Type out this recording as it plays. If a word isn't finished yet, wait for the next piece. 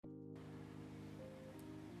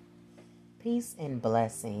Peace and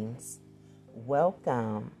blessings.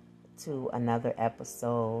 Welcome to another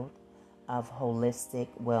episode of Holistic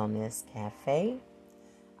Wellness Cafe.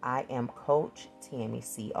 I am Coach Tammy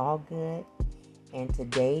Allgood, and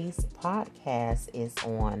today's podcast is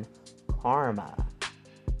on karma.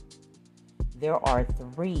 There are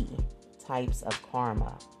three types of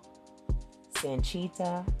karma.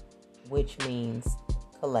 Sanchita, which means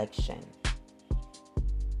collection.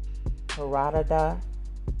 Prarabdha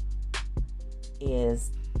is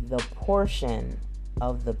the portion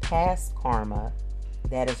of the past karma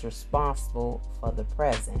that is responsible for the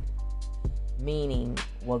present, meaning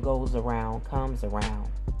what goes around comes around.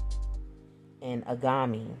 And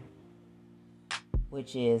Agami,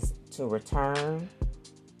 which is to return,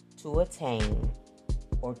 to attain,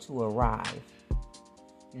 or to arrive.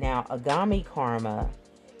 Now, Agami karma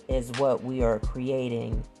is what we are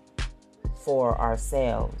creating for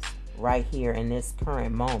ourselves right here in this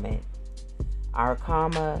current moment. Our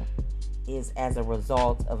karma is as a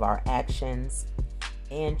result of our actions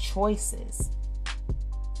and choices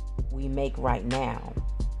we make right now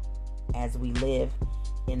as we live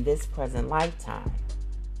in this present lifetime.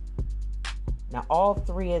 Now, all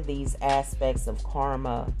three of these aspects of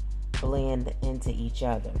karma blend into each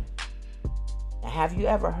other. Now, have you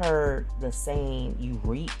ever heard the saying, you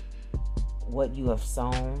reap what you have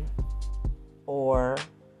sown? Or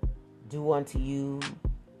do unto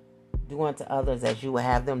others as you would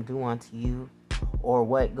have them do unto you? Or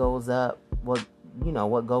what goes up, what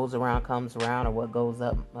goes around comes around, or what goes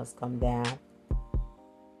up must come down.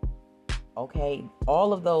 Okay,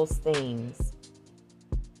 all of those things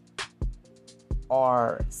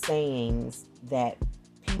are sayings that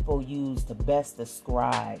people use to best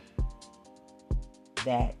describe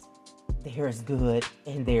that there's good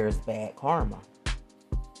and there's bad karma.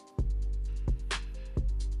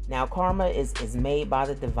 Now, karma is made by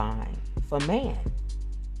the divine for man.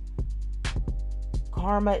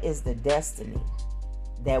 Karma is the destiny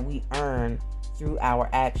that we earn through our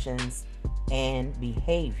actions and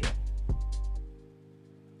behavior.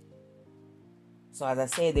 So as I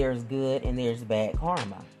said, there's good and there's bad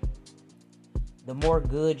karma. The more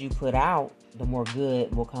good you put out, the more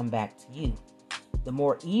good will come back to you. The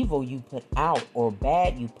more evil you put out or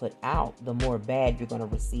bad you put out, the more bad you're going to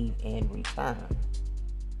receive in return.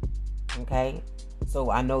 Okay?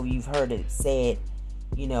 So I know you've heard it said,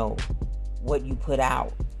 what you put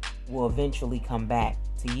out will eventually come back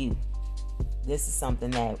to you. This is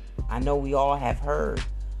something that I know we all have heard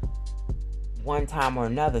one time or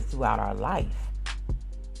another throughout our life.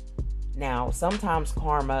 Now, sometimes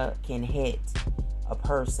karma can hit a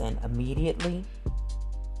person immediately,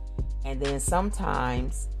 and then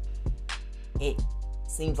sometimes it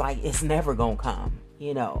seems like it's never going to come,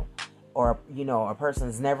 or a person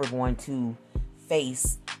is never going to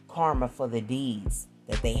face karma for the deeds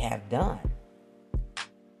that they have done.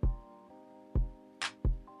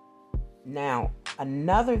 Now,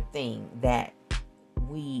 another thing that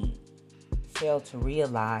we fail to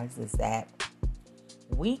realize is that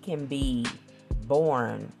we can be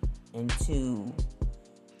born into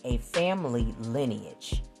a family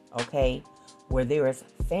lineage, okay, where there is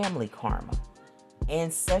family karma,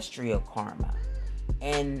 ancestral karma,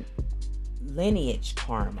 and lineage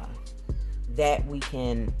karma that we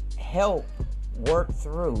can help work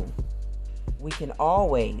through. We can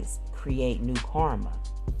always create new karma.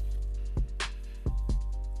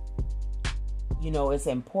 It's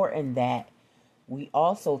important that we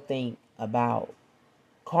also think about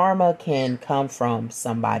karma can come from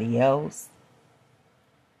somebody else,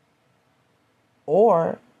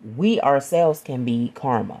 or we ourselves can be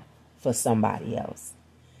karma for somebody else.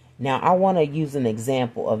 Now, I want to use an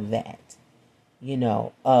example of that,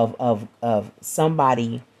 of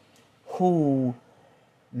somebody who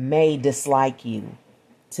may dislike you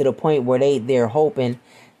to the point where they're hoping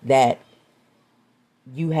that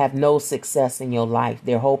you have no success in your life.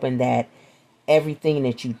 They're hoping that everything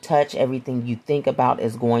that you touch, everything you think about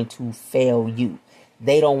is going to fail you.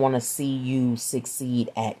 They don't want to see you succeed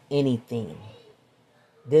at anything.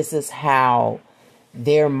 This is how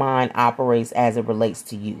their mind operates as it relates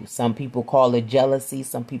to you. Some people call it jealousy.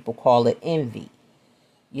 Some people call it envy.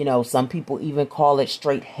 Some people even call it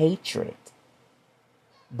straight hatred.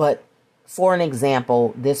 But for an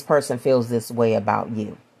example, this person feels this way about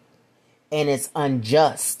you. And it's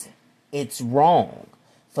unjust. It's wrong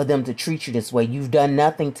for them to treat you this way. You've done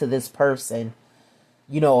nothing to this person,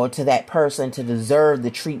 or to that person to deserve the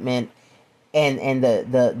treatment and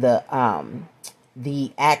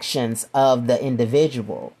the actions of the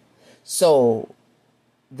individual. So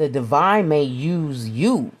the divine may use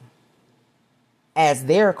you as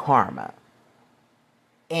their karma.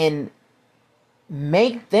 And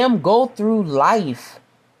make them go through life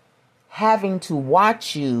having to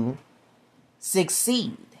watch you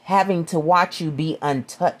succeed, having to watch you be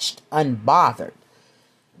untouched, unbothered.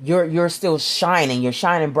 You're still shining. You're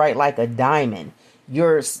shining bright like a diamond.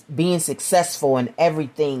 You're being successful in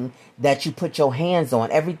everything that you put your hands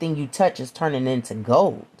on. Everything you touch is turning into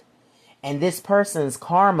gold. And this person's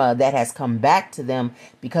karma that has come back to them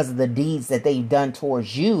because of the deeds that they've done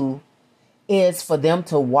towards you is for them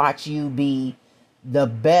to watch you be the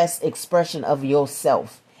best expression of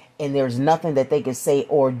yourself. And there's nothing that they can say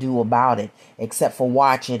or do about it except for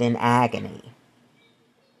watch it in agony.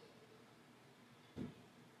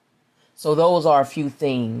 So those are a few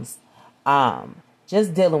things.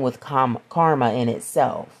 Just dealing with karma in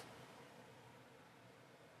itself.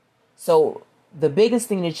 So the biggest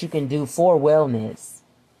thing that you can do for wellness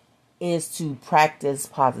is to practice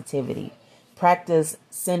positivity. Practice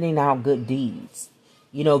sending out good deeds.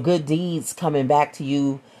 You know, good deeds coming back to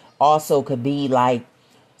you also could be like,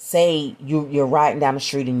 say you're riding down the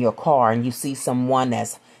street in your car and you see someone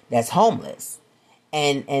that's homeless.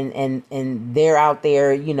 And they're out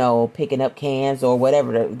there, you know, picking up cans or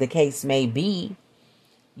whatever the case may be,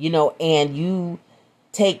 you know, and you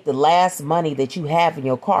take the last money that you have in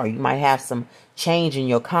your car. You might have some change in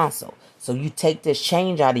your console. So you take this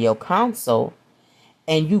change out of your console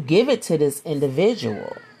and you give it to this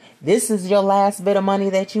individual. This is your last bit of money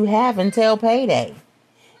that you have until payday.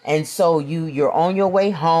 And so you're on your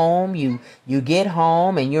way home. You get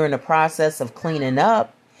home and you're in the process of cleaning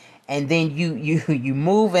up. And then you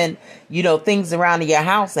moving, you know, things around in your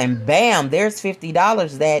house, and bam, there's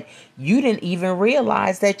 $50 that you didn't even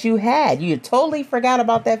realize that you had. You totally forgot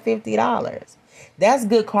about that $50. That's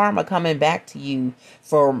good karma coming back to you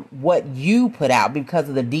for what you put out because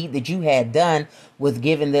of the deed that you had done with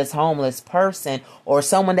giving this homeless person or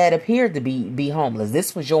someone that appeared to be homeless.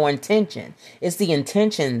 This was your intention. It's the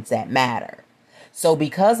intentions that matter. So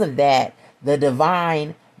because of that, the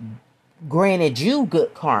divine granted you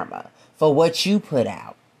good karma for what you put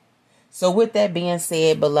out. So with that being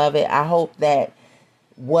said, beloved, I hope that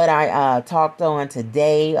what I talked on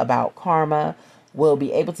today about karma will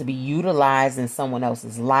be able to be utilized in someone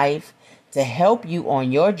else's life to help you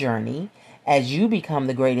on your journey as you become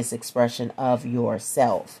the greatest expression of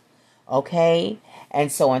yourself. Okay?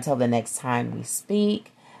 And so until the next time we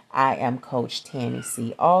speak, I am Coach Tammy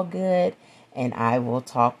C. Allgood, and I will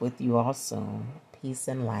talk with you all soon. Peace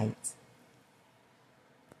and light.